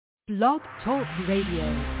Blog Talk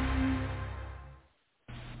Radio.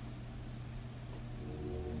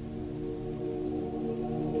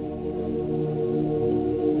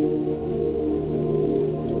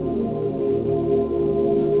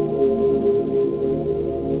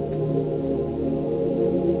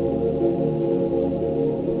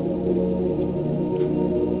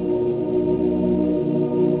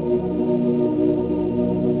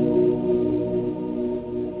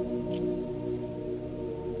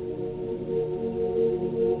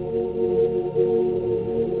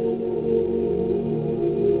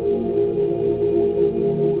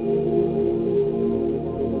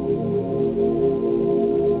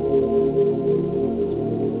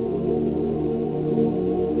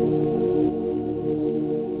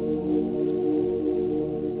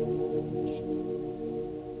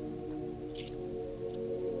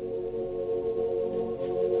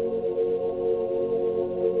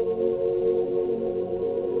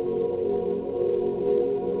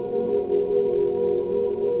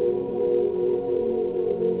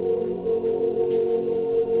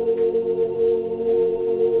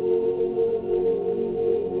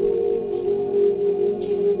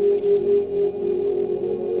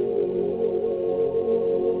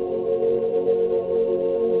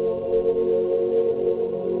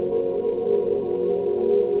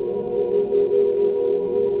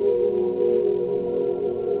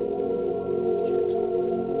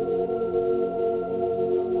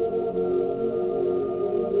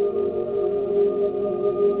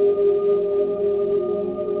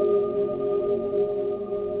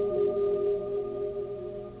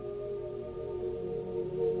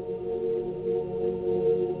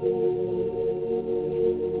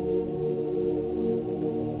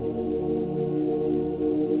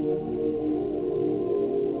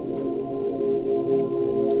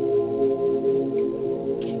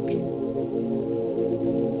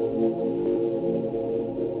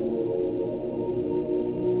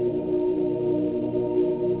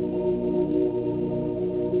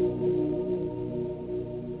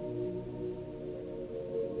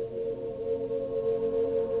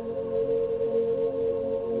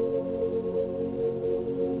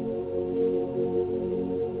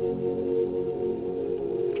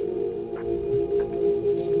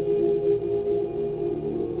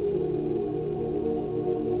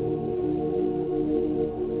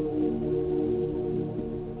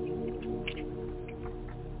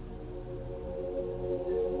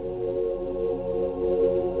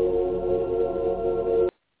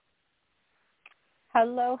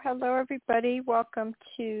 Hello, everybody. Welcome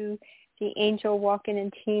to the Angel Walk-In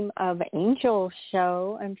and Team of Angels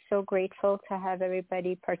show. I'm so grateful to have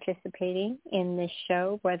everybody participating in this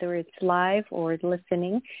show, whether it's live or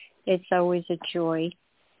listening. It's always a joy,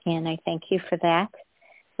 and I thank you for that.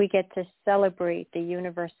 We get to celebrate the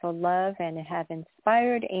universal love and have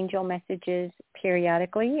inspired angel messages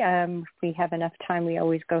periodically. If we have enough time, we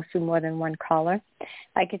always go through more than one caller.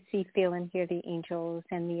 I could see, feel, and hear the angels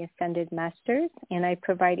and the ascended masters, and I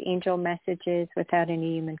provide angel messages without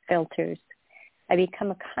any human filters. I become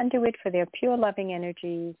a conduit for their pure loving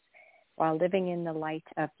energies while living in the light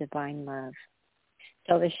of divine love.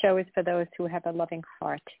 So the show is for those who have a loving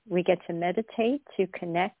heart. We get to meditate to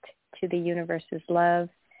connect to the universe's love,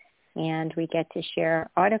 and we get to share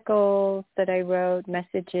articles that I wrote,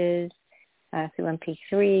 messages through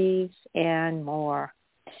MP3s, and more.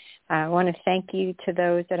 I want to thank you to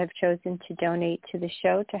those that have chosen to donate to the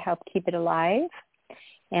show to help keep it alive.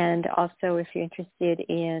 And also, if you're interested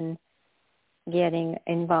in getting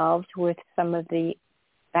involved with some of the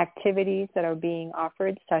activities that are being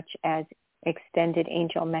offered, such as extended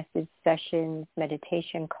angel message sessions,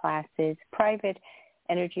 meditation classes, private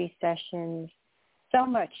energy sessions, so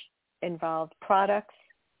much involved, products,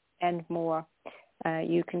 and more.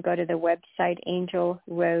 You can go to the website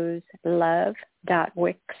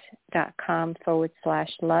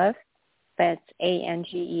angelroselove.wix.com/love. That's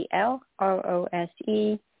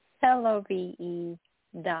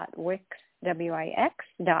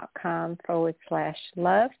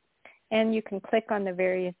ANGELROSELOVE.wix.com/love. And you can click on the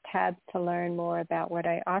various tabs to learn more about what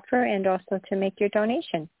I offer and also to make your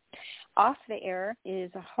donation. Off the air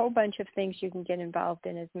is a whole bunch of things you can get involved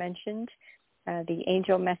in, as mentioned. The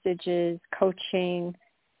angel messages, coaching,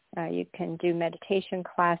 you can do meditation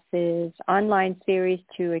classes, online series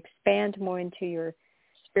to expand more into your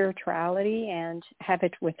spirituality and have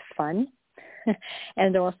it with fun,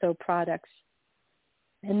 and also products.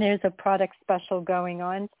 And there's a product special going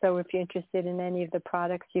on, so if you're interested in any of the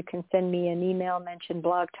products, you can send me an email, mention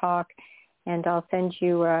Blog Talk, and I'll send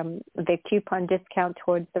you the coupon discount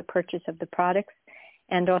towards the purchase of the products.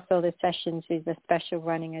 And also the sessions is a special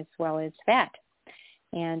running as well as that.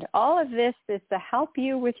 And all of this is to help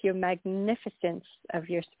you with your magnificence of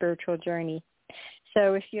your spiritual journey.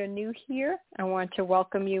 So if you're new here, I want to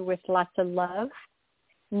welcome you with lots of love.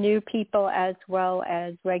 New people as well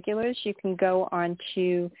as regulars, you can go on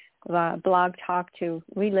to Blog Talk to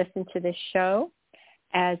re-listen to this show,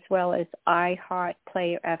 as well as iHeart,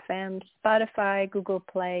 Player FM, Spotify, Google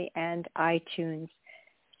Play, and iTunes.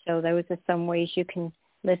 So those are some ways you can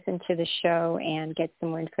listen to the show and get some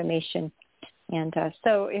more information. And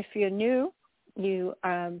so if you're new, you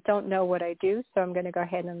don't know what I do, so I'm going to go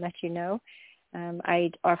ahead and let you know. I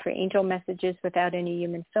offer angel messages without any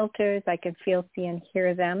human filters. I can feel, see, and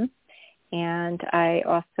hear them. And I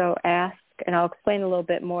also ask, and I'll explain a little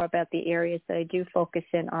bit more about the areas that I do focus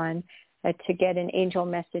in on, to get an angel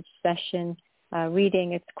message session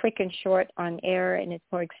reading. It's quick and short on air, and it's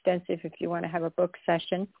more extensive if you want to have a book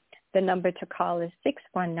session. The number to call is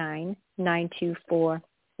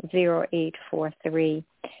 619-924-0843.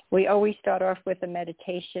 We always start off with a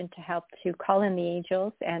meditation to help to call in the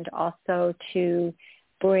angels and also to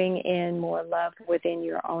bring in more love within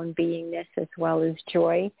your own beingness as well as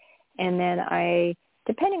joy. And then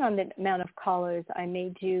depending on the amount of callers, I may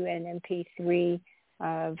do an MP3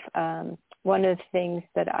 of one of the things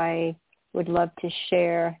that I would love to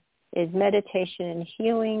share is meditation and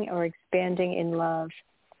healing or expanding in love.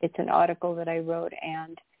 It's an article that I wrote,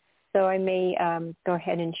 and so I may go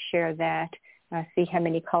ahead and share that, see how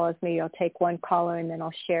many callers. Maybe I'll take one caller, and then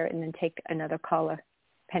I'll share it and then take another caller,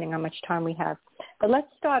 depending on how much time we have. But let's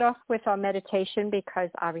start off with our meditation because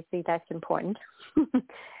obviously that's important.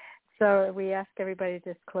 So we ask everybody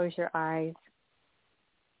to just close your eyes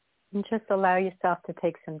and just allow yourself to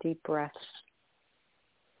take some deep breaths.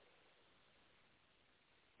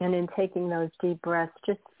 And in taking those deep breaths,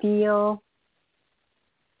 just feel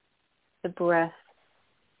the breath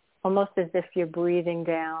almost as if you're breathing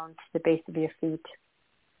down to the base of your feet.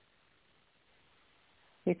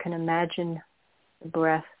 You can imagine the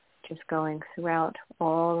breath just going throughout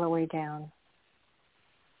all the way down.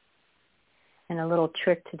 And a little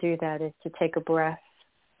trick to do that is to take a breath,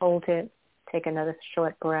 hold it, take another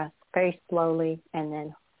short breath very slowly, and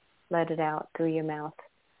then let it out through your mouth.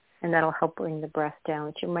 And that'll help bring the breath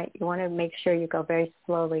down. But you want to make sure you go very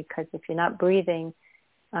slowly, because if you're not breathing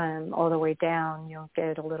all the way down, you'll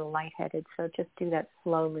get a little lightheaded. So just do that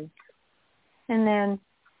slowly. And then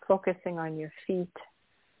focusing on your feet.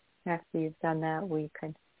 After you've done that, we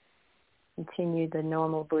can continue the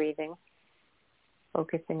normal breathing,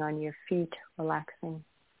 focusing on your feet, relaxing.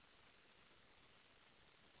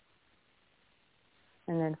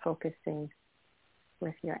 And then focusing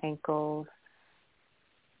with your ankles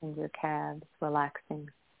and your calves, relaxing.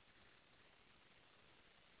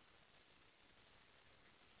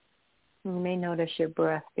 You may notice your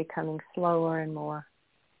breath becoming slower and more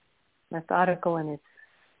methodical in its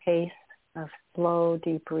pace of slow,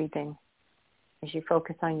 deep breathing as you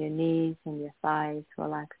focus on your knees and your thighs,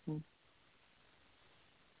 relaxing.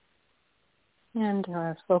 And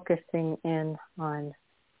focusing in on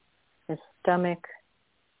the stomach,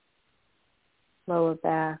 lower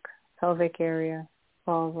back, pelvic area,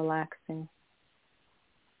 all relaxing.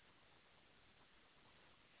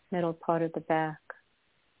 Middle part of the back,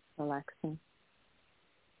 relaxing.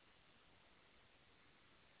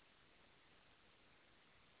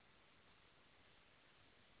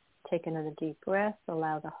 Take another deep breath.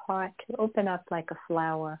 Allow the heart to open up like a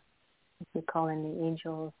flower. As we call in the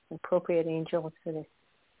angels, the appropriate angels for this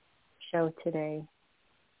show today.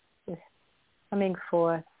 Just coming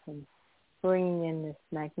forth and bringing in this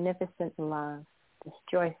magnificent love, this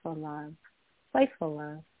joyful love, playful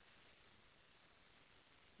love.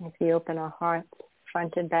 As we open our hearts,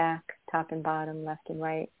 front and back, top and bottom, left and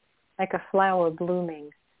right, like a flower blooming,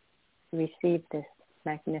 to receive this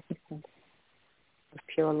magnificence of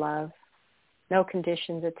pure love. No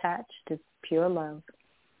conditions attached. It's pure love.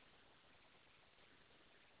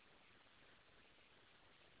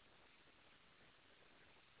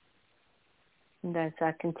 And as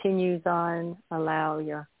that continues on, allow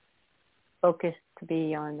your focus to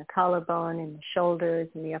be on the collarbone and the shoulders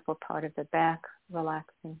and the upper part of the back,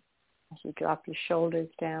 relaxing. As you drop your shoulders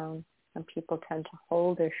down, some people tend to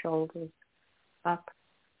hold their shoulders up.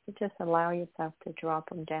 You just allow yourself to drop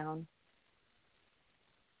them down.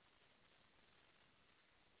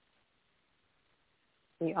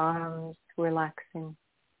 The arms relaxing.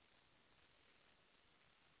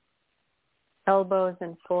 Elbows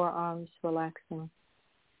and forearms relaxing.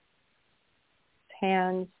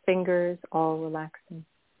 Hands, fingers, all relaxing.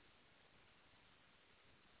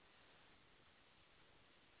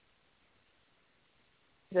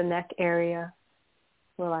 The neck area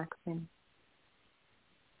relaxing.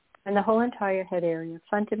 And the whole entire head area,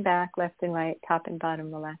 front and back, left and right, top and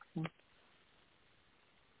bottom, relaxing.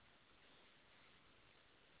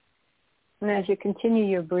 And as you continue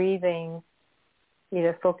your breathing,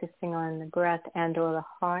 either focusing on the breath and or the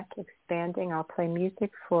heart expanding, I'll play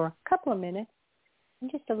music for a couple of minutes and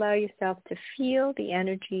just allow yourself to feel the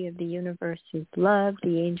energy of the universe's love,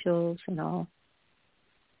 the angels and all.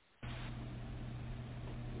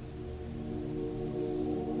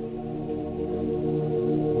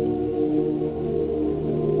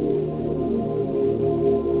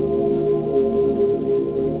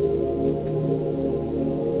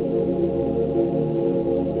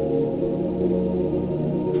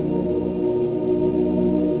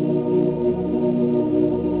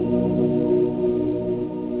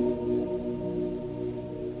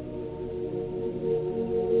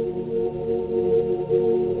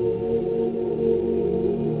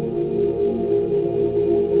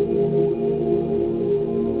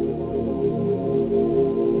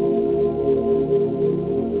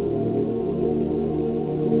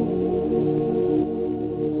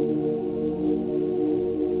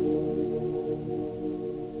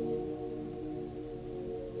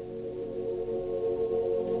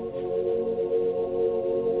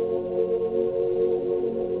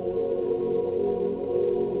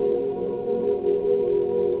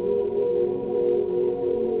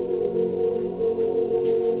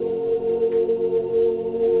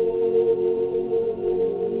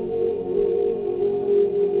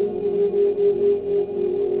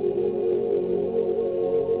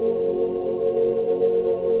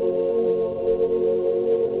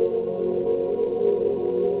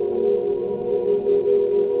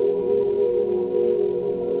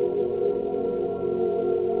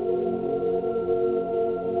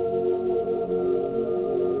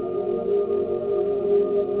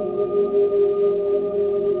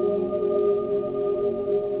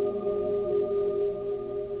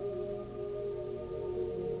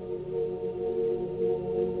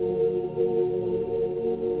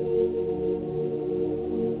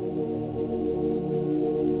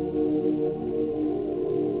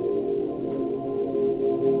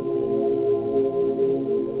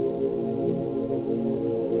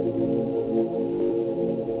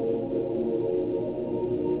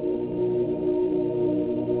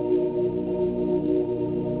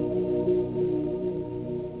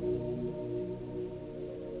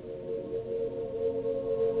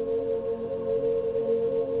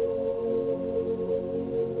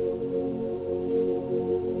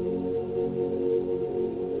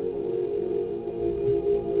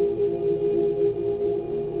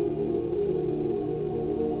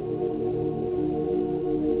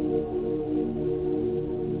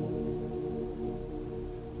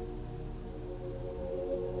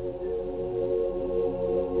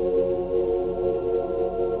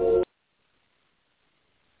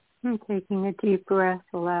 And taking a deep breath,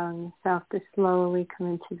 allowing yourself to slowly come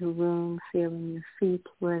into the room, feeling your feet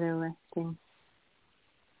where they're resting.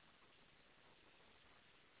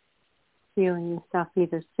 Feeling yourself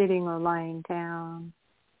either sitting or lying down.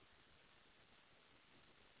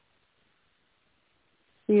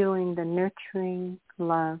 Feeling the nurturing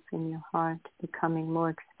love in your heart becoming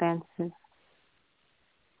more expansive.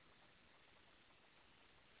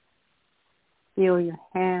 Feel your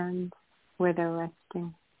hands where they're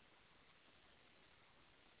resting.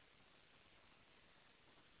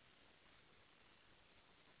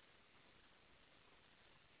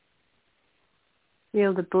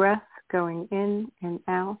 Feel the breath going in and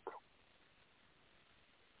out.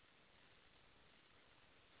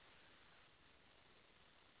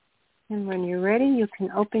 And when you're ready, you can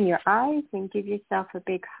open your eyes and give yourself a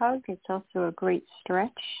big hug. It's also a great stretch.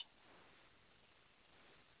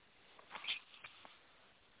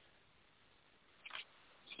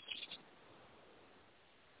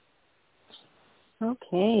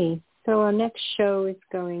 Okay, so our next show is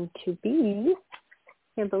going to be,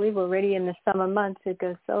 I can't believe we're already in the summer months. It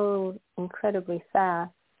goes so incredibly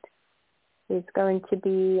fast. It's going to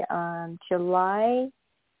be on July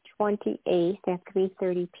 28th at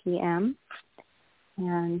 3:30 p.m.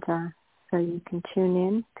 And so you can tune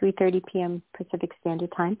in, 3:30 p.m. Pacific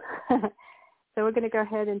Standard Time. So we're going to go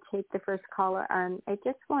ahead and take the first caller on. I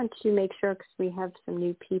just want to make sure, because we have some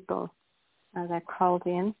new people that called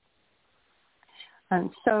in.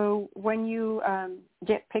 So when you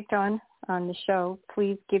get picked on the show,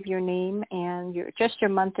 please give your name and just your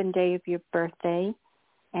month and day of your birthday,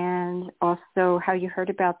 and also how you heard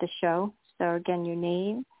about the show. So again, your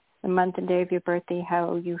name, the month and day of your birthday,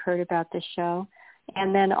 how you heard about the show.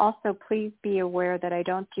 And then also please be aware that I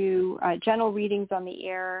don't do general readings on the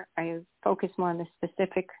air. I focus more on the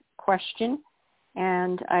specific question.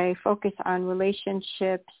 And I focus on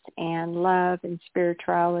relationships and love and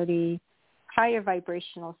spirituality, higher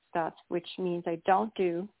vibrational stuff, which means I don't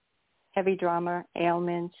do heavy drama,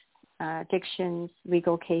 ailments, addictions,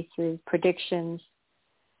 legal cases, predictions,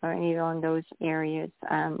 or any along those areas.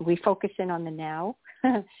 We focus in on the now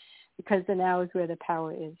because the now is where the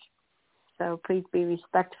power is. So please be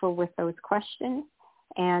respectful with those questions.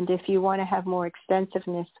 And if you want to have more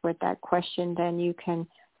extensiveness with that question, then you can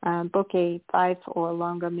book a 5 or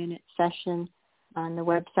longer minute session on the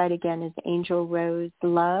website. Again, is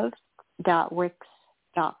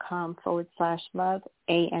angelroselove.wix.com/love,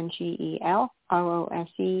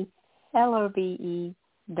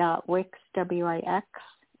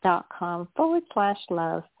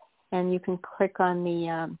 ANGELROSELOVE.wix.com/love. And you can click on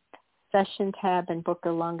the session tab and book a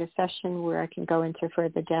longer session where I can go into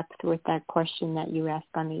further depth with that question that you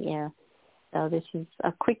asked on the air. So this is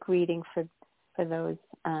a quick reading for those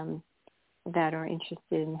that are interested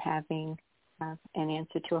in having an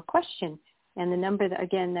answer to a question. And the number,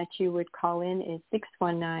 again, that you would call in is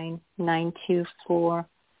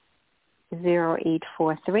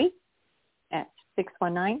 619-924-0843. That's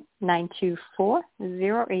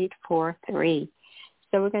 619-924-0843.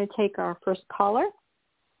 So we're going to take our first caller.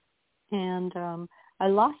 And I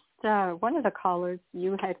lost one of the callers.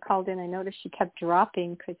 You had called in. I noticed you kept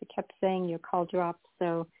dropping because it kept saying your call dropped.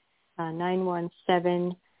 So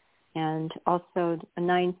 917 and also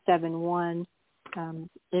 971.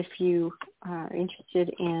 If you are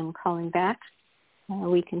interested in calling back,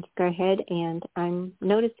 we can go ahead. And I'm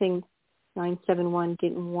noticing 971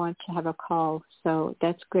 didn't want to have a call, so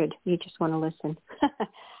that's good. You just want to listen.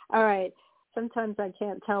 All right. Sometimes I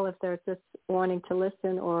can't tell if they're just wanting to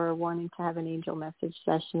listen or wanting to have an angel message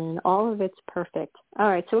session, and all of it's perfect. All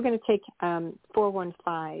right, so we're going to take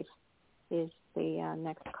 415 is the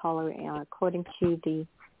next caller according to the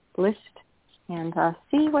list, and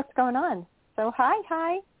see what's going on. So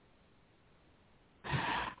hi.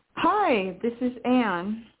 Hi, this is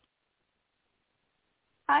Anne.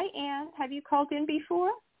 Hi, Anne. Have you called in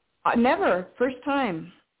before? Never. First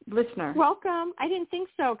time listener. Welcome. I didn't think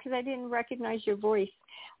so because I didn't recognize your voice.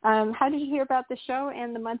 How did you hear about the show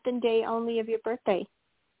and the month and day only of your birthday?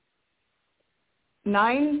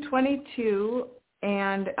 9/22,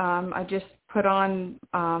 and I just put on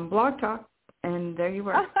Blog Talk, and there you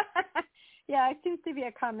were. Yeah, it seems to be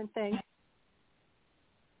a common thing.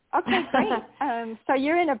 Okay, great. So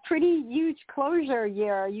you're in a pretty huge closure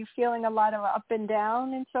year. Are you feeling a lot of up and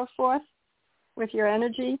down and so forth with your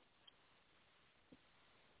energy?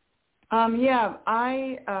 Yeah,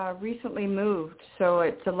 I recently moved, so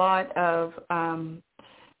it's a lot of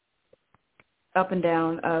up and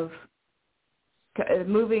down. Of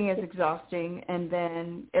moving is exhausting, and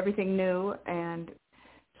then everything new, and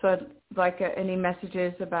so I'd like any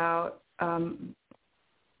messages about I'm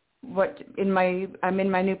in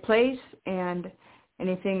my new place, and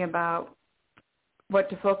anything about what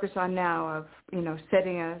to focus on now of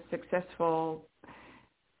setting a successful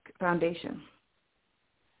foundation.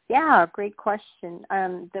 Yeah, great question.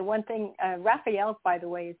 The one thing, Raphael, by the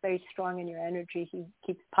way, is very strong in your energy. He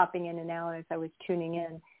keeps popping in and out as I was tuning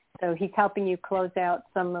in. So he's helping you close out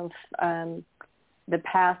some of the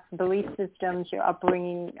past belief systems, your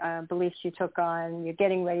upbringing, beliefs you took on. You're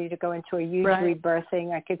getting ready to go into a huge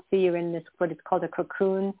rebirthing. I could see you in this, what is called a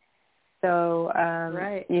cocoon. So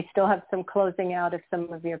you still have some closing out of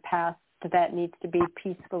some of your past that needs to be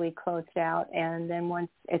peacefully closed out. And then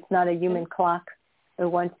once it's not a human clock, but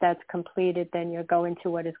once that's completed, then you'll go into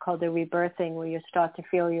what is called a rebirthing, where you start to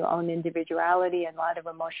feel your own individuality and a lot of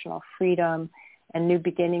emotional freedom, and new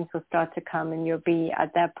beginnings will start to come. And you'll be,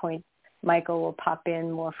 at that point, Michael will pop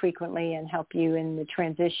in more frequently and help you in the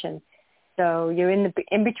transition. So you're in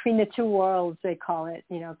between the two worlds, they call it,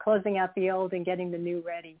 closing out the old and getting the new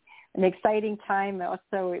ready. An exciting time.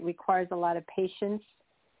 Also, it requires a lot of patience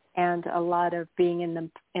and a lot of being in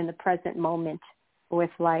the present moment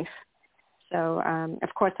with life. So,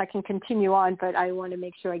 of course, I can continue on, but I want to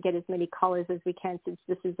make sure I get as many callers as we can since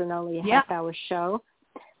this is only a half-hour show.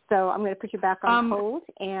 So I'm going to put you back on hold.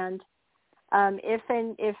 And if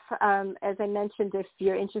as I mentioned, if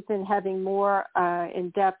you're interested in having more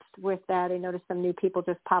in-depth with that, I noticed some new people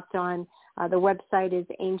just popped on. The website is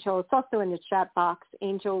Angel. It's also in the chat box,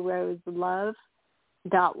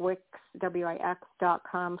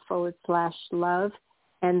 angelroselove.wix.com/love.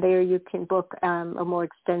 And there you can book a more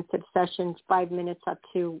extensive session, 5 minutes up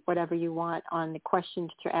to whatever you want on the questions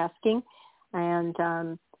that you're asking. And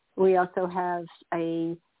we also have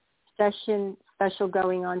a session special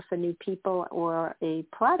going on for new people, or a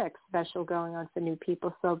product special going on for new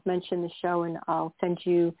people. So mention the show and I'll send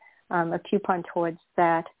you a coupon towards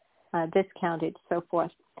that. discounted, so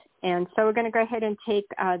forth. And so we're going to go ahead and take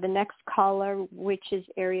the next caller, which is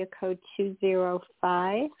area code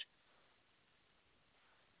 205.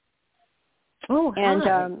 Oh, hi. And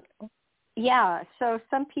so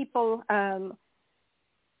some people,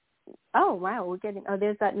 oh, wow,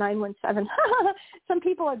 there's that 917. Some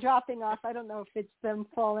people are dropping off. I don't know if it's them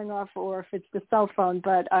falling off or if it's the cell phone,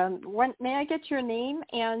 but may I get your name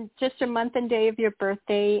and just a month and day of your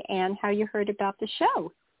birthday and how you heard about the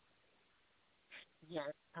show?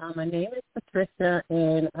 Yes, my name is Patricia,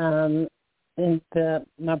 and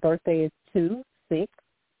my birthday is 2/6.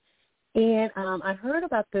 And I heard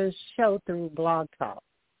about this show through Blog Talk.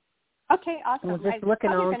 Okay, awesome. I was just looking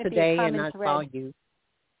on today, and I saw you.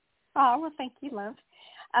 Oh, well, thank you, love.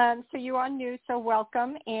 So you are new, so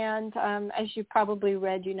welcome. And as you probably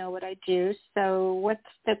read, you know what I do. So what's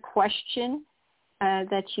the question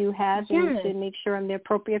that you have and to make sure I'm the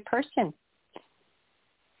appropriate person?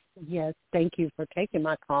 Yes, thank you for taking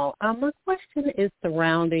my call. My question is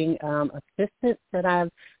surrounding assistance that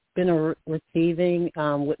I've been receiving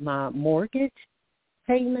with my mortgage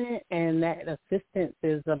payment, and that assistance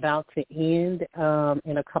is about to end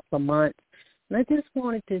in a couple of months. And I just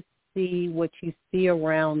wanted to see what you see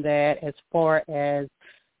around that as far as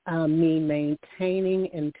me maintaining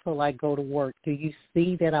until I go to work. Do you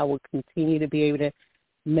see that I will continue to be able to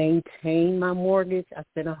maintain my mortgage?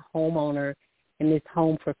 I've been a homeowner in this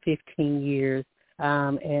home for 15 years.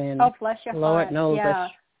 And oh, bless your Lord heart. knows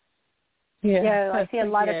Yeah, I see a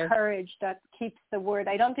lot of courage that keeps the word.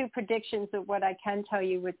 I don't do predictions of what I can tell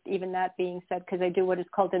you with even that being said, because I do what is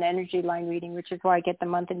called an energy line reading, which is where I get the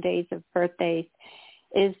month and days of birthdays,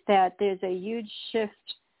 is that there's a huge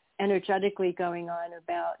shift energetically going on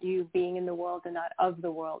about you being in the world and not of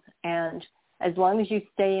the world. And as long as you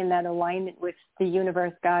stay in that alignment with the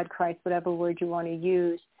universe, God, Christ, whatever word you want to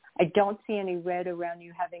use, I don't see any red around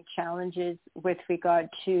you having challenges with regard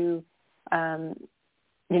to,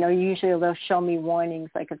 usually they'll show me warnings,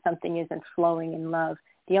 like if something isn't flowing in love.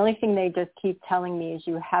 The only thing they just keep telling me is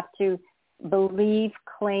you have to believe,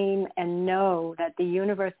 claim, and know that the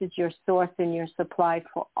universe is your source and your supply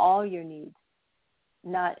for all your needs.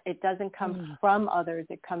 It doesn't come from others.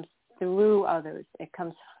 It comes through others. It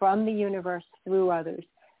comes from the universe through others.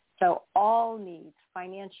 So all needs,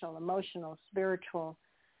 financial, emotional, spiritual,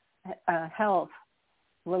 health,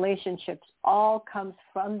 relationships, all comes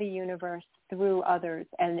from the universe through others.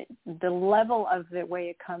 And the level of the way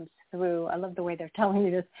it comes through, I love the way they're telling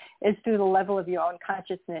you this, is through the level of your own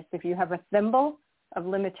consciousness. If you have a thimble of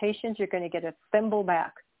limitations, you're going to get a thimble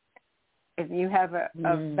back. If you have a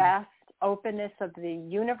vast openness of the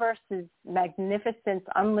universe's magnificence,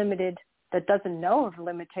 unlimited, that doesn't know of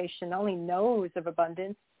limitation, only knows of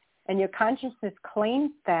abundance, and your consciousness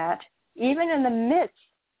claims that, even in the midst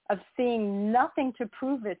of seeing nothing to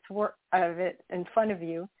prove its work of it in front of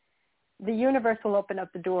you, the universe will open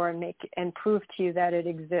up the door and prove to you that it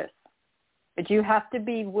exists. But you have to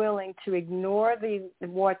be willing to ignore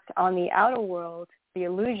what's on the outer world, the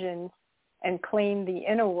illusions, and claim the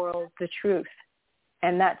inner world, the truth.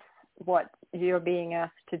 And that's what you're being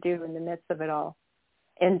asked to do in the midst of it all.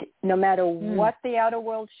 And no matter what the outer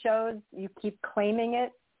world shows, you keep claiming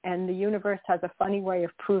it, and the universe has a funny way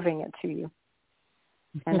of proving it to you.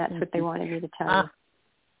 And that's what they wanted me to tell you.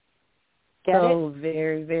 Get it?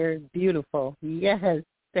 Very, very beautiful. Yes,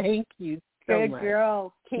 thank you so Good much.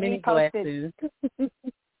 Girl. Keep Many me posted. blessings.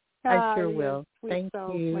 I sure will. Thank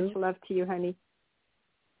you. Much love to you, honey.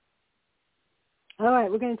 All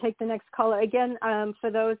right, we're going to take the next caller. Again, for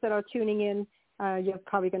those that are tuning in, you're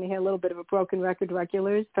probably going to hear a little bit of a broken record,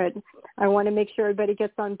 regulars, but I want to make sure everybody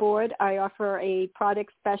gets on board. I offer a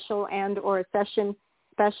product special and or a session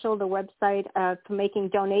special. The website for making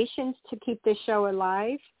donations to keep this show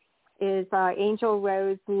alive is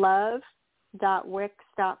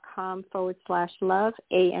angelroselove.wix.com/love,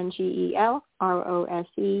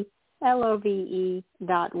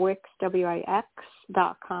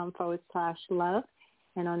 ANGELROSELOVE.wix.com/love.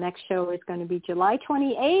 And our next show is going to be July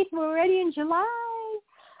 28th. We're already in July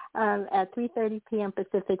at 3:30 p.m.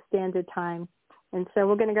 Pacific Standard Time. And so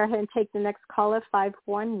we're going to go ahead and take the next caller,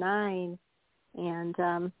 519.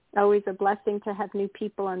 And always a blessing to have new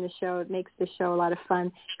people on the show. It makes the show a lot of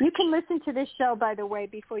fun. You can listen to this show, by the way,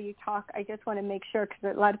 before you talk. I just want to make sure,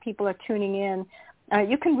 because a lot of people are tuning in.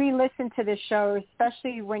 You can re-listen to this show,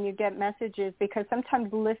 especially when you get messages, because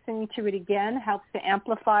sometimes listening to it again helps to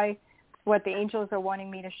amplify what the angels are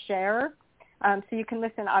wanting me to share. So you can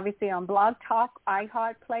listen, obviously, on Blog Talk,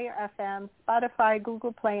 iHeart, Player FM, Spotify,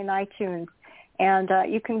 Google Play, and iTunes. And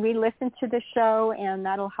you can re-listen to the show, and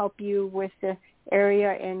that'll help you with the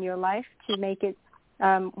area in your life to make it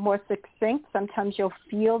more succinct. Sometimes you'll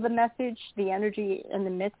feel the message, the energy in the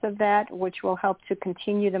midst of that, which will help to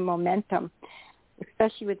continue the momentum,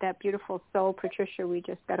 especially with that beautiful soul, Patricia, we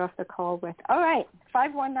just got off the call with. All right,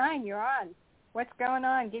 519, you're on. What's going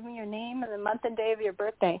on? Give me your name and the month and day of your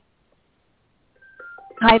birthday.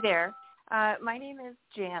 Hi there. My name is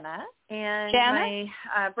Jana, and my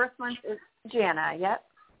birth month is Jana, yep.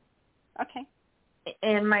 Okay.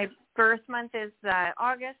 And my birth month is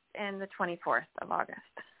August and the 24th of August.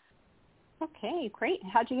 Okay, great.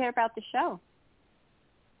 How'd you hear about the show?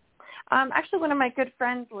 Actually, one of my good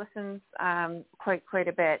friends listens quite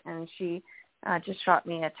a bit, and she just shot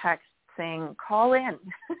me a text saying, call in.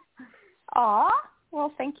 Aw,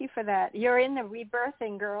 well, thank you for that. You're in the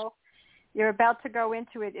rebirthing, girl. You're about to go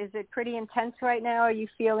into it. Is it pretty intense right now? Are you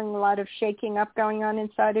feeling a lot of shaking up going on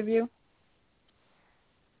inside of you?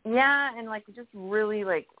 Yeah, and like just really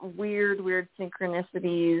like weird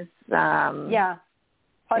synchronicities. Yeah,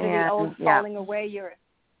 part of the old falling away.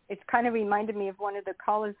 It's kind of reminded me of one of the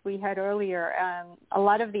callers we had earlier. A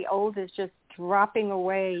lot of the old is just dropping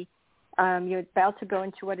away. You're about to go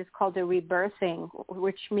into what is called a rebirthing,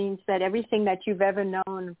 which means that everything that you've ever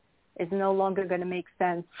known is no longer going to make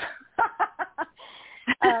sense.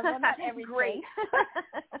 Well, not everything. Great.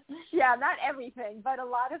 Yeah, not everything, but a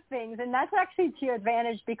lot of things. And that's actually to your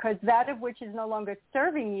advantage, because that of which is no longer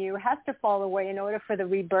serving you has to fall away in order for the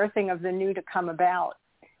rebirthing of the new to come about.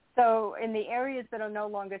 So in the areas that are no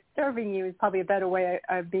longer serving you is probably a better way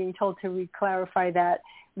of being told to re-clarify that.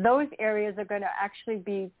 Those areas are going to actually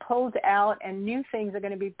be pulled out and new things are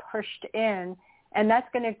going to be pushed in. And that's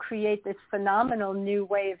going to create this phenomenal new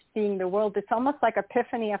way of seeing the world. It's almost like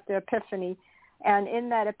epiphany after epiphany. And in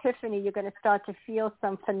that epiphany, you're going to start to feel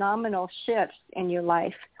some phenomenal shifts in your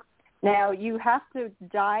life. Now, you have to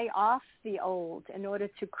die off the old in order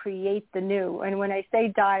to create the new. And when I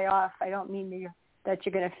say die off, I don't mean that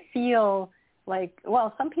you're going to feel like,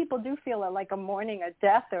 well, some people do feel like a mourning, a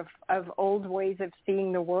death of old ways of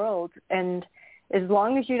seeing the world. And as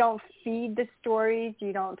long as you don't feed the stories,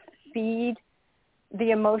 you don't feed the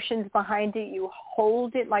emotions behind it, you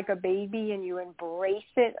hold it like a baby and you embrace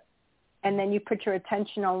it, and then you put your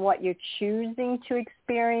attention on what you're choosing to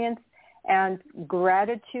experience and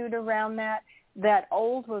gratitude around that, that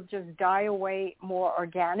old will just die away more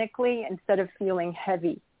organically instead of feeling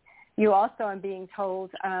heavy. You also, I'm being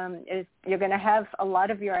told, is you're going to have a lot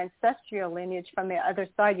of your ancestral lineage from the other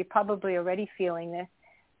side. You're probably already feeling this,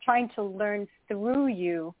 trying to learn through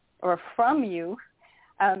you or from you.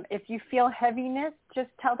 If you feel heaviness, just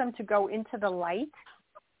tell them to go into the light,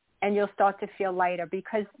 and you'll start to feel lighter,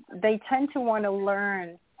 because they tend to want to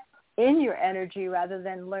learn in your energy rather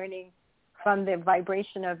than learning from the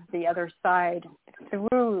vibration of the other side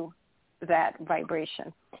through that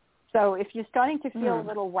vibration. So if you're starting to feel a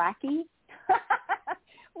little wacky,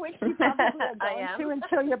 which you probably are going to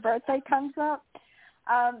until your birthday comes up,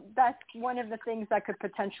 that's one of the things that could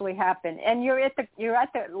potentially happen. And you're at the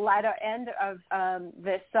latter end of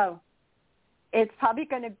this, so it's probably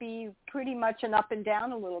going to be pretty much an up and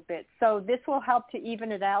down a little bit. So this will help to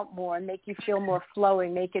even it out more and make you feel more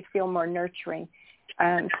flowing, make it feel more nurturing,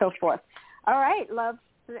 and so forth. All right, love.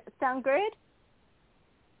 Sound good?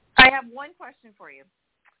 I have one question for you.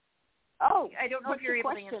 Oh, I don't know if you're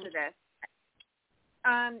able to answer this.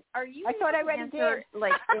 Are you? I thought I already did.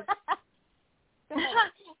 Like,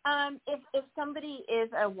 if somebody is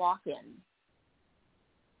a walk-in,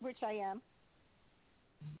 which I am.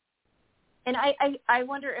 And I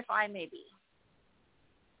wonder if I may be.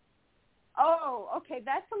 Oh, okay.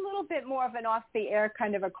 That's a little bit more of an off-the-air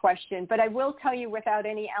kind of a question. But I will tell you without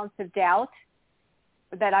any ounce of doubt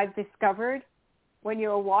that I've discovered, when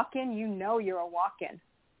you're a walk-in, you know you're a walk-in.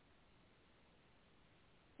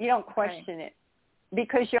 You don't question it,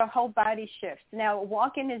 because your whole body shifts. Now,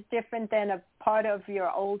 walk-in is different than a part of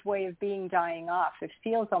your old way of being dying off. It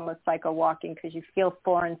feels almost like a walk-in because you feel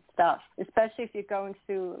foreign stuff, especially if you're going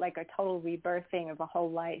through like a total rebirthing of a whole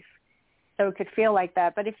life. So it could feel like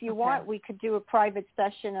that. But if you want, we could do a private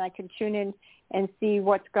session and I could tune in and see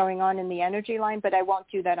what's going on in the energy line, but I won't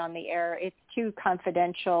do that on the air. It's too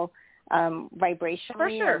confidential vibrationally. For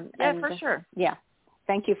sure. For sure. Yeah.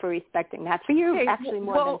 Thank you for respecting that. For you, actually,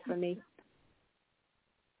 more than for me.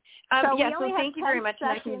 So thank you very much, and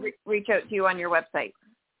I can reach out to you on your website.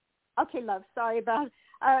 Okay, love. Sorry about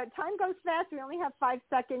time goes fast. We only have 5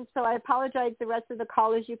 seconds, so I apologize. The rest of the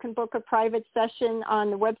callers, you can book a private session on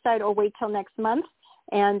the website or wait till next month.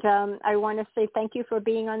 And I want to say thank you for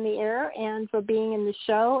being on the air and for being in the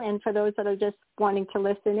show. And for those that are just wanting to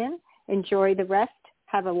listen in, enjoy the rest.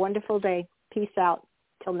 Have a wonderful day. Peace out.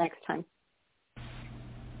 Till next time.